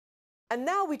And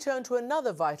now we turn to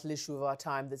another vital issue of our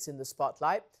time that's in the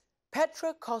spotlight.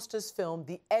 Petra Costa's film,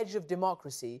 The Edge of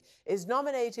Democracy, is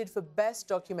nominated for Best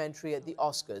Documentary at the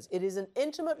Oscars. It is an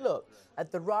intimate look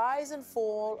at the rise and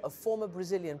fall of former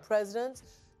Brazilian presidents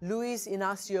Luiz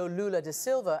Inácio Lula da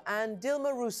Silva and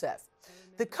Dilma Rousseff.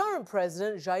 The current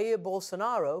president, Jair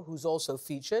Bolsonaro, who's also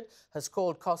featured, has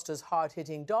called Costa's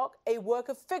hard-hitting doc a work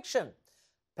of fiction.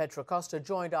 Petra Costa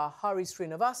joined our Hari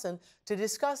Sreenivasan to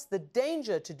discuss the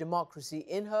danger to democracy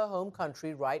in her home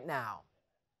country right now.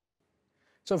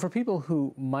 So for people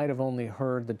who might have only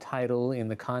heard the title in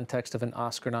the context of an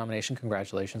Oscar nomination,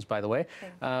 congratulations, by the way,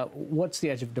 what's The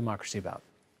Edge of Democracy about?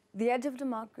 The Edge of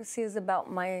Democracy is about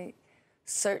my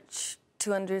search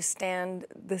to understand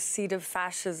the seed of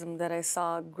fascism that I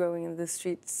saw growing in the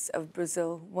streets of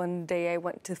Brazil. One day I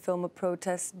went to film a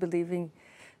protest believing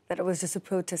that it was just a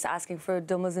protest asking for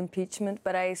Dilma's impeachment,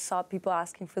 but I saw people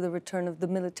asking for the return of the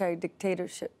military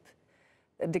dictatorship,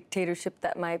 a dictatorship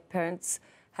that my parents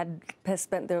had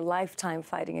spent their lifetime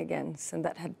fighting against and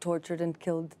that had tortured and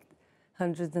killed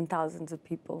hundreds and thousands of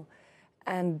people.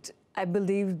 And I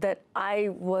believed that I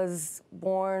was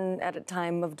born at a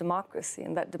time of democracy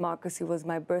and that democracy was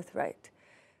my birthright.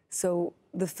 So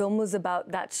the film was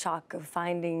about that shock of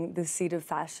finding the seed of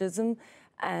fascism,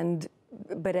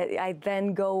 but I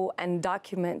then go and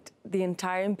document the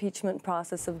entire impeachment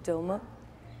process of Dilma,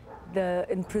 the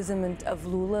imprisonment of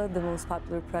Lula, the most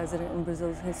popular president in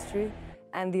Brazil's history,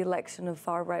 and the election of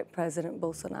far-right President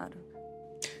Bolsonaro.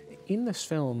 In this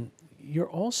film, you're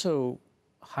also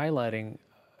highlighting,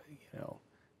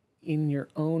 in your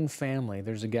own family,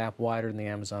 there's a gap wider than the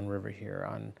Amazon River here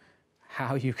on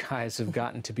how you guys have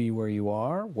gotten to be where you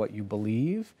are, what you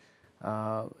believe.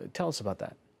 Tell us about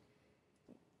that.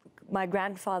 My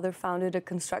grandfather founded a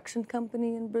construction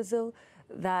company in Brazil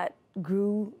that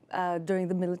grew during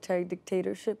the military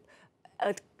dictatorship.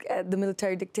 The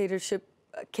military dictatorship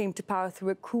came to power through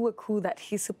a coup that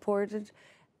he supported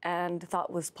and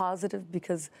thought was positive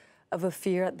because of a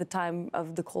fear at the time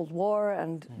of the Cold War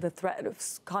and the threat of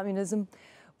communism.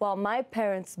 While my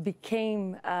parents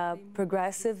became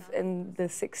progressive in the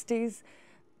 60s,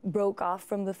 broke off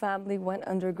from the family, went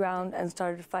underground and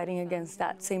started fighting against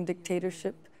that same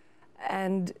dictatorship.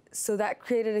 And so that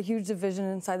created a huge division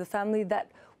inside the family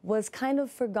that was kind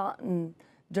of forgotten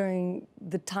during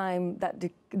the time that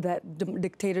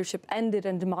dictatorship ended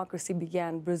and democracy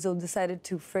began. Brazil decided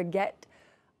to forget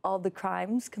all the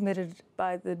crimes committed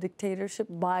by the dictatorship,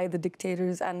 by the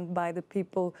dictators and by the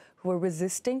people who were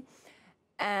resisting.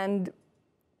 And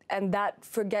that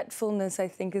forgetfulness, I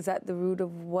think, is at the root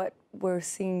of what we're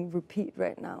seeing repeat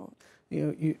right now.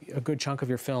 A good chunk of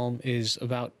your film is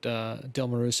about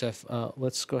Dilma Rousseff.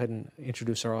 Let's go ahead and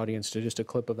introduce our audience to just a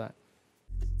clip of that.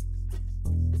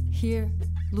 Here,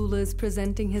 Lula is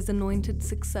presenting his anointed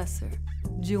successor,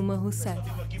 Dilma Rousseff.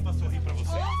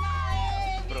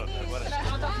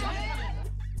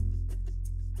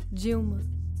 Dilma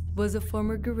was a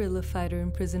former guerrilla fighter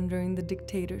imprisoned during the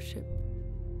dictatorship.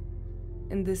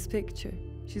 In this picture,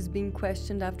 she's being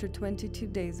questioned after 22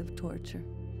 days of torture.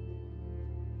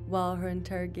 While her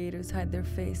interrogators hide their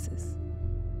faces,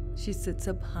 she sits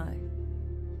up high.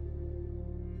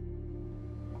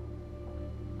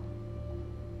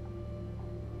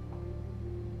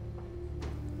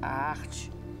 A arte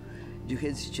de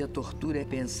resistir à tortura é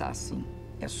pensar assim,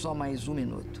 é só mais um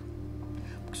minuto.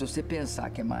 Porque se você pensar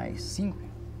que é mais 5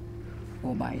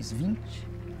 ou mais 20,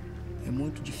 é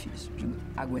muito difícil de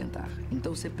aguentar.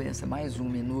 Então você pensa mais um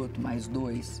minuto, mais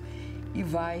 2, e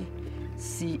vai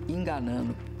se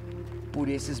enganando por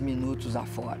esses minutos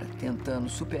afora, tentando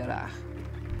superar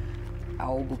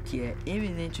algo que é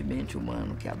eminentemente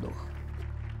humano, que é a dor.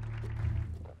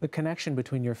 The connection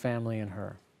between your family and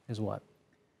her is what?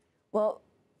 Well,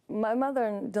 my mother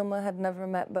and Dilma had never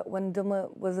met, but when Dilma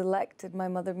was elected, my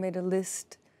mother made a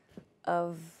list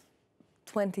of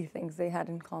 20 things they had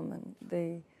in common.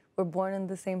 They were born in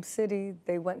the same city,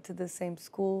 they went to the same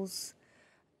schools,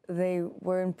 they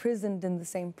were imprisoned in the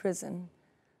same prison,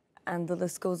 and the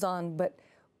list goes on. But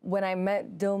when I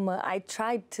met Dilma, I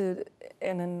tried to,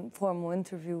 in an informal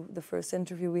interview, the first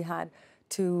interview we had,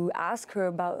 to ask her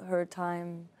about her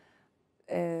time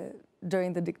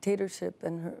during the dictatorship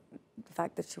and the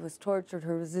fact that she was tortured,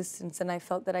 her resistance, and I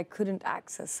felt that I couldn't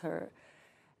access her.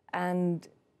 And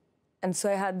so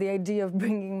I had the idea of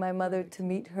bringing my mother to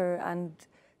meet her and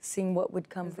seeing what would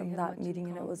come from that meeting,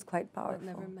 and it was quite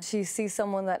powerful. She sees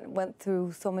someone that went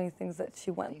through so many things that she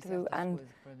went through, and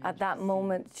at that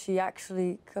moment, she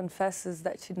actually confesses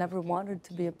that she never wanted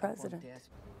to be a president.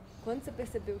 Quando você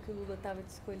percebeu que o Lula estava te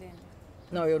escolhendo?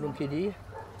 Não, eu não queria.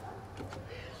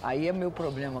 Aí é meu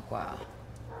problema com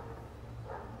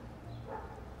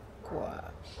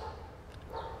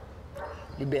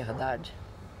liberdade.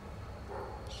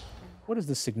 What is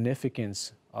the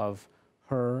significance of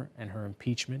her and her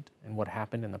impeachment and what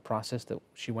happened in the process that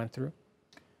she went through?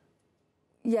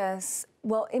 Yes.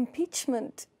 Well,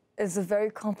 impeachment is a very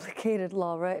complicated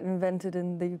law, right? Invented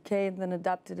in the UK and then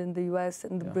adapted in the US,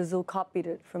 and Brazil copied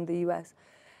it from the US.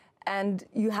 And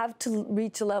you have to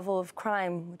reach a level of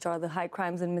crime, which are the high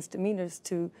crimes and misdemeanors,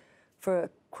 for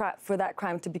that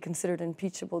crime to be considered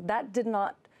impeachable.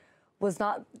 That was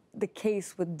not the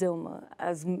case with Dilma,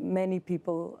 as many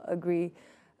people agree,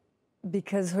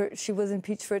 because she was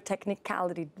impeached for a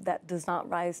technicality that does not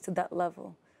rise to that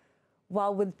level.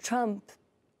 While with Trump,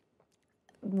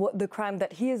 the crime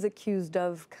that he is accused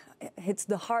of hits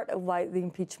the heart of why the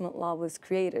impeachment law was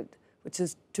created, which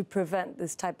is to prevent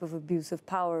this type of abuse of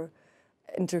power,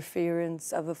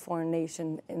 interference of a foreign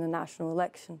nation in a national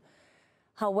election.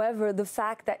 However, the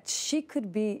fact that she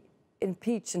could be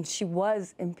impeached, and she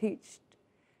was impeached,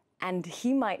 and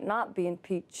he might not be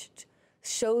impeached,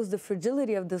 shows the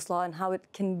fragility of this law and how it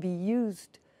can be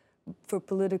used for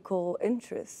political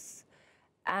interests.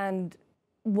 And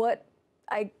what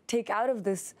I take out of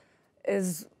this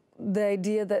is the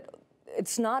idea that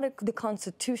it's not the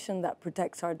Constitution that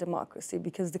protects our democracy,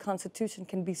 because the Constitution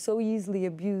can be so easily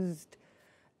abused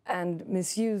and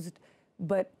misused,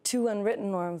 but two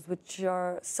unwritten norms, which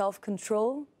are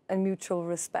self-control and mutual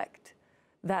respect,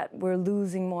 that we're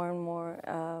losing more and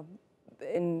more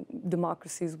in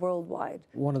democracies worldwide.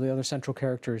 One of the other central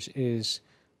characters is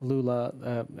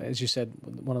Lula, as you said,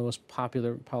 one of the most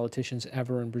popular politicians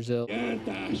ever in Brazil.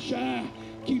 Achar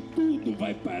que tudo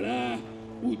vai parar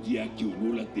o dia que o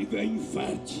Lula tiver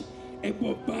infarte. É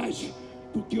bobagem,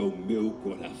 porque o meu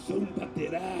coração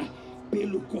baterá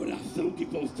pelo coração de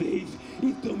vocês,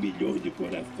 e são milhões de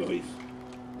corações.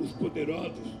 Os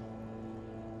poderosos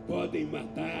podem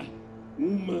matar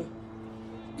uma,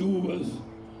 duas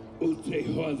ou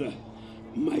três rosas,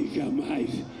 mas jamais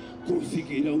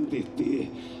conseguirão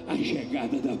deter a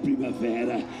chegada da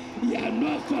primavera, e a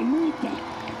nossa luta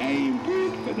é em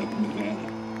busca da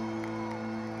primavera.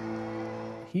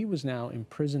 He was now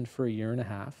imprisoned for a year and a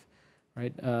half,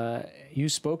 right? You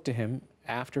spoke to him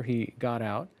after he got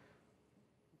out.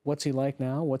 What's he like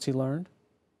now? What's he learned?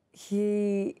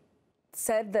 He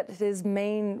said that his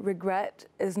main regret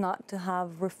is not to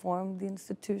have reformed the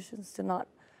institutions, to not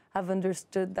have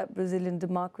understood that Brazilian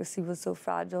democracy was so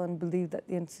fragile, and believed that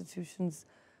the institutions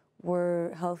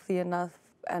were healthy enough,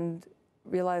 and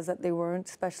realized that they weren't,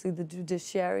 especially the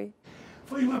judiciary.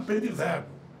 Foi aprendizado.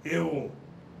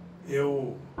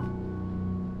 Eu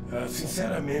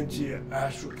sinceramente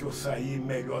acho que eu saí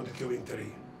melhor do que eu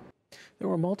entrei. There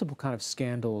were multiple kind of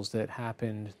scandals that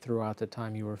happened throughout the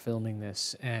time you were filming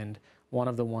this, and one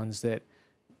of the ones that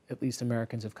at least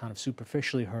Americans have kind of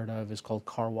superficially heard of is called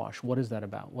Car Wash. What is that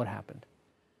about? What happened?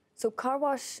 So Car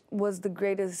Wash was the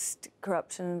greatest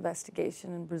corruption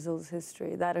investigation in Brazil's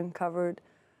history. That uncovered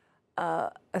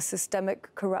a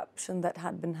systemic corruption that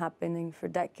had been happening for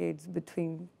decades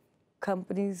between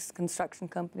companies, construction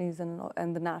companies,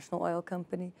 and the National Oil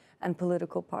Company, and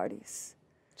political parties.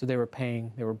 So they were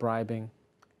bribing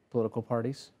political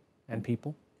parties and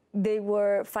people? They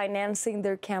were financing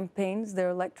their campaigns, their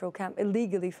electoral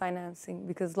illegally financing,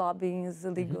 because lobbying is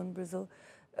illegal in Brazil,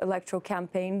 electoral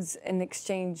campaigns in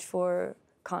exchange for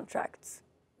contracts.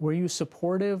 Were you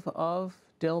supportive of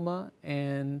Dilma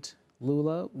and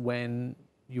Lula when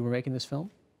you were making this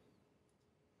film?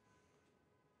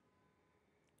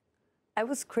 I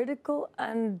was critical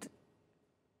and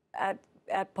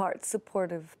at parts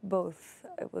supportive, both.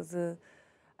 It was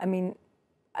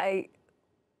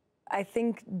I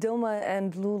think Dilma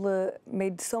and Lula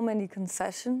made so many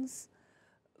concessions.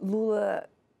 Lula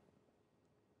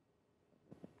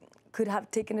could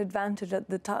have taken advantage of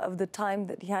the time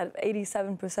that he had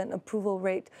 87% approval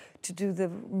rate to do the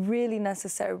really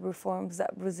necessary reforms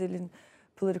that Brazilian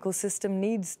political system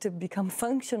needs to become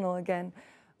functional again,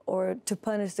 or to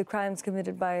punish the crimes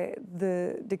committed by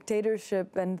the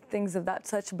dictatorship and things of that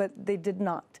such, but they did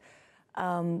not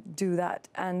do that.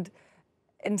 And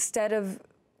instead of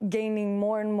gaining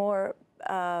more and more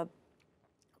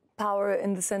power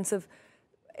in the sense of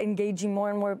engaging more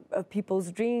and more of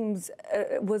people's dreams,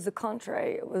 it was the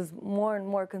contrary. It was more and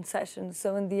more concessions.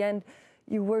 So in the end,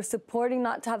 you were supporting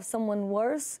not to have someone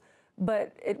worse,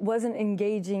 but it wasn't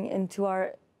engaging into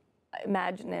our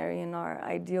imaginary and our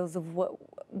ideals of what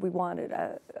we wanted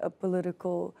a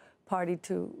political party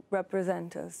to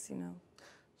represent us, you know.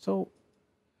 So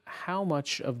how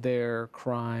much of their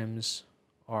crimes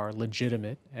are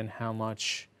legitimate and how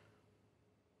much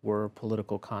were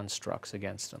political constructs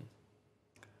against them?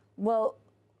 Well,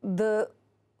 the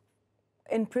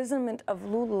imprisonment of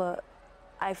Lula,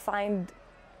 I find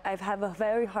I have a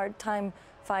very hard time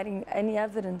finding any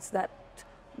evidence that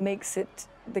makes it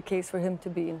the case for him to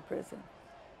be in prison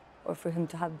or for him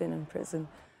to have been in prison.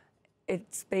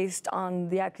 It's based on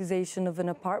the accusation of an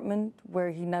apartment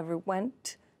where he never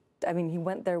went. I mean, he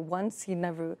went there once, he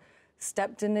never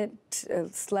stepped in it,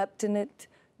 slept in it,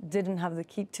 didn't have the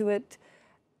key to it.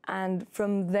 And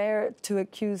from there to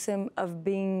accuse him of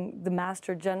being the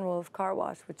master general of car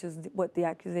wash, which is what the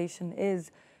accusation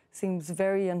is, seems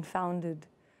very unfounded.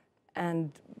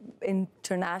 And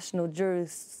international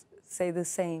jurists say the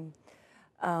same.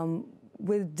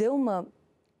 With Dilma,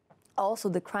 also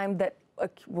the crime that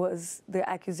was the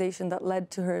accusation that led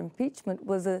to her impeachment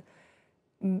was a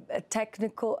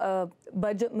technical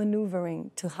budget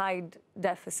maneuvering to hide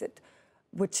deficit,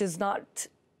 which is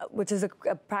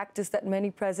a practice that many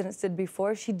presidents did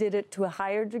before. She did it to a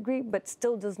higher degree, but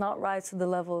still does not rise to the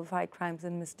level of high crimes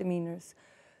and misdemeanors.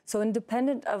 So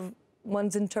independent of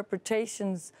one's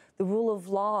interpretations, the rule of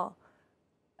law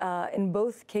in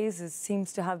both cases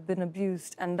seems to have been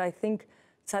abused. And I think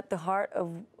it's at the heart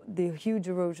of the huge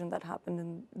erosion that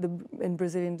happened in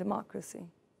Brazilian democracy.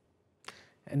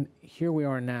 And here we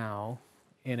are now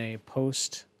in a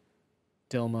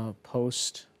post-Dilma,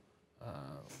 post-Lula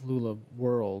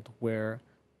world where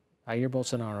Jair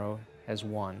Bolsonaro has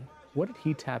won. What did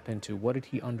he tap into? What did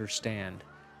he understand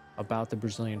about the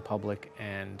Brazilian public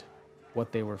and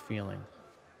what they were feeling?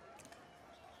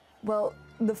 Well,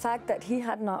 the fact that he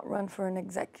had not run for an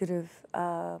executive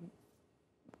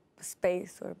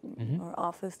space or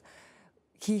office,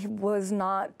 he was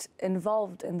not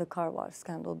involved in the car wash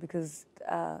scandal because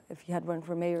if he had run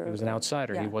for mayor... He was an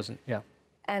outsider, yeah. He wasn't, yeah.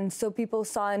 And so people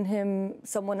saw in him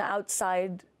someone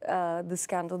outside the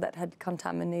scandal that had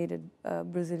contaminated the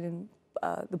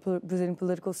Brazilian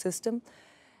political system.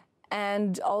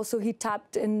 And also he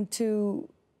tapped into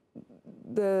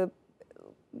the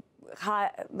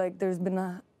there's been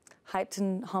a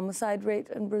heightened homicide rate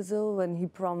in Brazil, and he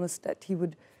promised that he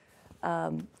would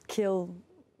kill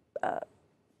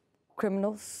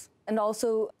criminals. And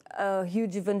also a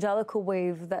huge evangelical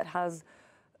wave that has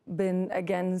been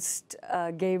against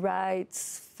gay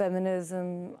rights,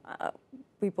 feminism,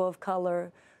 people of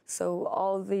color. So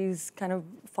all these kind of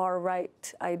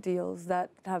far-right ideals that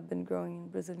have been growing in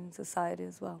Brazilian society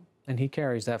as well. And he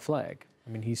carries that flag. I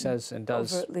mean, he says and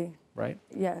does... Overtly. Right?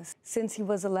 Yes. Since he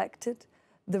was elected,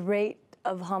 the rate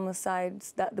of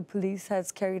homicides that the police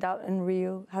has carried out in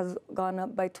Rio has gone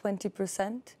up by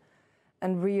 20%.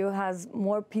 And Rio has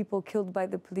more people killed by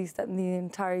the police than the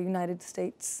entire United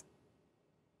States.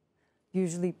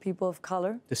 Usually people of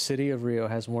color. The city of Rio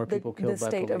has more people killed by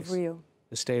police. The state of Rio.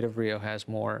 The state of Rio has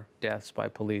more deaths by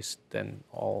police than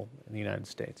all in the United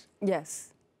States.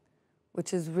 Yes,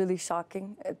 which is really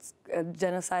shocking. It's a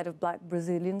genocide of Black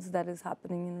Brazilians that is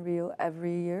happening in Rio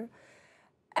every year.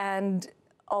 And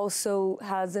also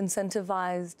has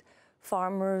incentivized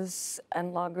farmers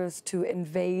and loggers to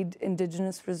invade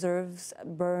indigenous reserves,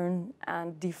 burn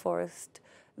and deforest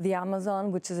the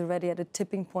Amazon, which is already at a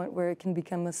tipping point where it can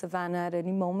become a savanna at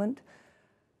any moment.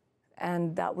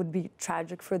 And that would be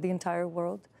tragic for the entire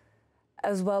world,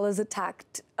 as well as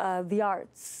attacked the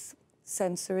arts,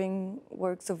 censoring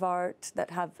works of art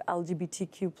that have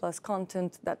LGBTQ+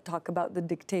 content, that talk about the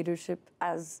dictatorship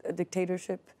as a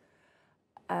dictatorship,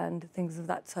 and things of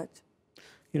that such.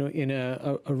 You know, in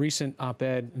a recent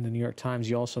op-ed in the New York Times,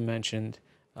 you also mentioned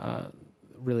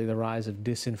really the rise of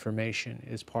disinformation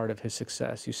is part of his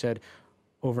success. You said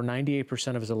over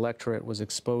 98% of his electorate was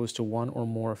exposed to one or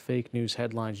more fake news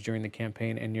headlines during the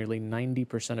campaign, and nearly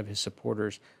 90% of his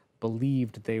supporters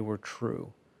believed they were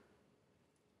true.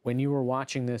 When you were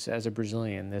watching this as a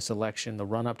Brazilian, this election, the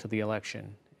run-up to the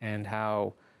election, and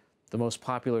how the most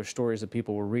popular stories that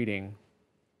people were reading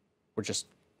were just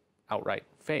outright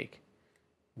fake,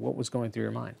 what was going through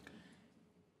your mind?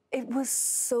 It was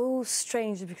so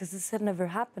strange because this had never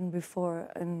happened before,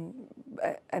 and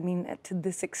I mean, to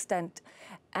this extent.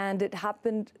 And it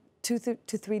happened 2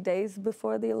 to 3 days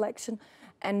before the election,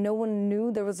 and no one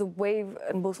knew. There was a wave,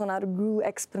 and Bolsonaro grew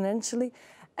exponentially.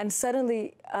 And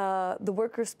suddenly, the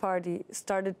Workers' Party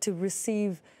started to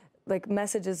receive like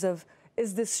messages of,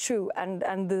 is this true? And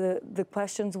the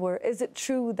questions were, is it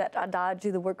true that Haddad,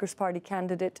 the Workers' Party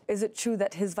candidate, is it true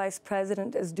that his vice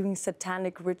president is doing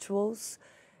satanic rituals?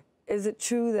 Is it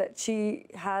true that she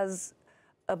has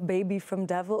a baby from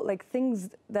devil? Like things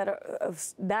that are of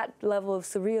that level of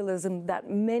surrealism that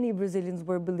many Brazilians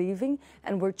were believing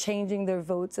and were changing their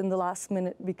votes in the last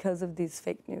minute because of these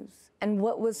fake news. And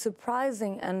what was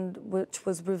surprising, and which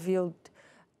was revealed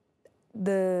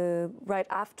right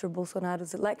after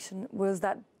Bolsonaro's election, was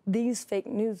that these fake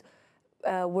news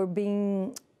were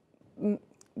being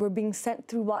were being sent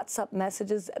through WhatsApp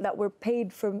messages that were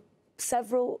paid from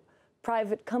several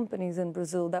private companies in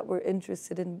Brazil that were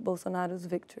interested in Bolsonaro's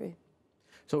victory.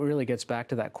 So it really gets back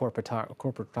to that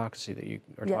corporatocracy that you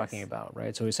are talking about,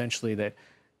 right? So essentially that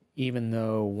even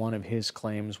though one of his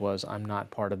claims was, I'm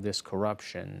not part of this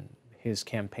corruption, his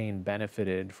campaign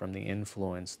benefited from the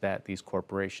influence that these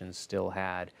corporations still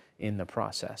had in the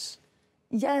process.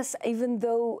 Yes, even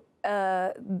though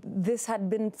this had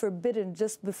been forbidden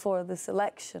just before this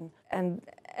election. And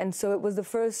so it was the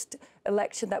first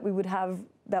election that we would have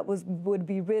that would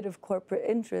be rid of corporate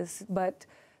interests, but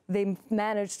they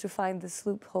managed to find this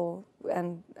loophole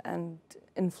and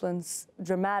influence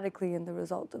dramatically in the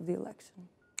result of the election.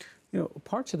 You know,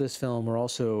 parts of this film are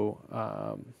also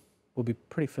will be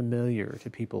pretty familiar to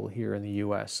people here in the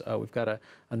U.S. We've got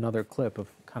another clip of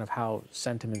kind of how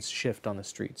sentiments shift on the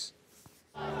streets.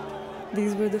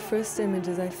 These were the first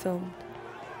images I filmed.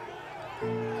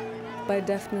 By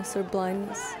deafness or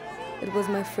blindness, it was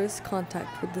my first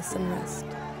contact with this unrest.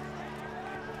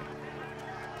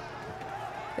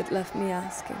 It left me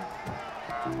asking,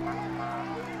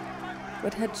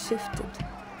 what had shifted?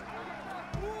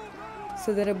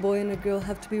 So that a boy and a girl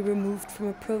have to be removed from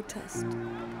a protest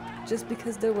just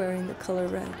because they're wearing the color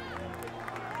red.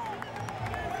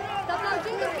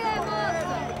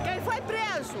 Quem foi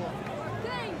preso?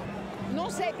 Quem? Não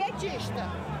sei, petista.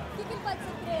 Por que ele pode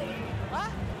ser preso?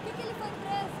 Hã? Por que ele foi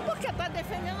preso? Porque está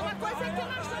defendendo uma coisa que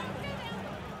nós estamos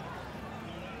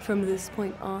querendo. From this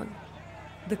point on,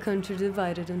 the country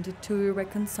divided into two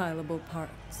irreconcilable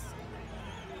parts.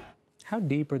 How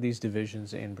deep are these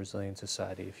divisions in Brazilian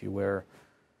society if you wear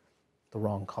the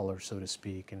wrong color, so to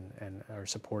speak, and are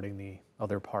supporting the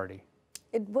other party?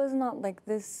 It was not like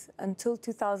this until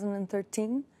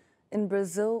 2013. In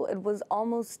Brazil, it was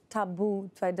almost taboo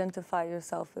to identify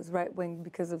yourself as right-wing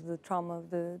because of the trauma of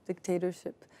the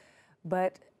dictatorship.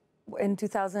 But in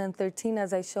 2013,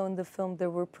 as I show in the film, there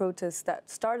were protests that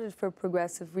started for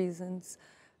progressive reasons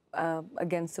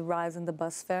against the rise in the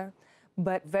bus fare,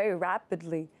 but very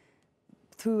rapidly,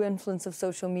 through influence of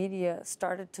social media,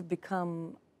 started to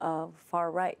become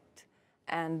far right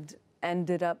and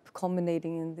ended up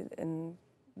culminating in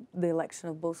the election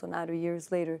of Bolsonaro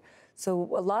years later. So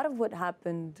a lot of what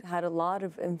happened had a lot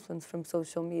of influence from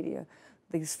social media.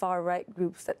 These far right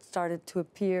groups that started to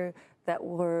appear that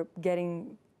were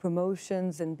getting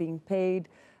promotions and being paid.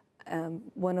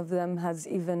 One of them has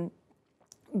even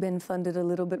been funded a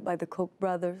little bit by the Koch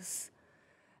brothers,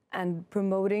 and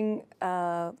promoting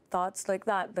thoughts like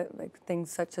that, like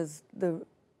things such as the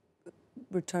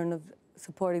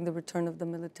supporting the return of the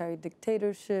military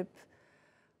dictatorship,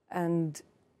 and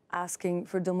asking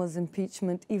for Dilma's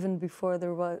impeachment even before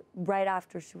there was, right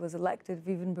after she was elected,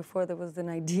 even before there was an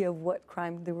idea of what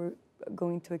crime they were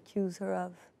going to accuse her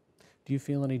of. Do you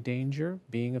feel any danger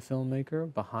being a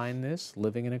filmmaker behind this,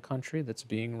 living in a country that's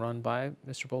being run by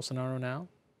Mr. Bolsonaro now?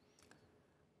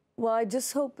 Well, I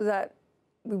just hope that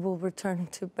we will return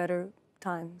to better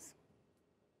times.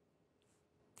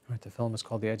 All right, the film is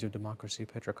called The Edge of Democracy.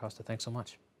 Petra Costa, thanks so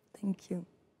much. Thank you.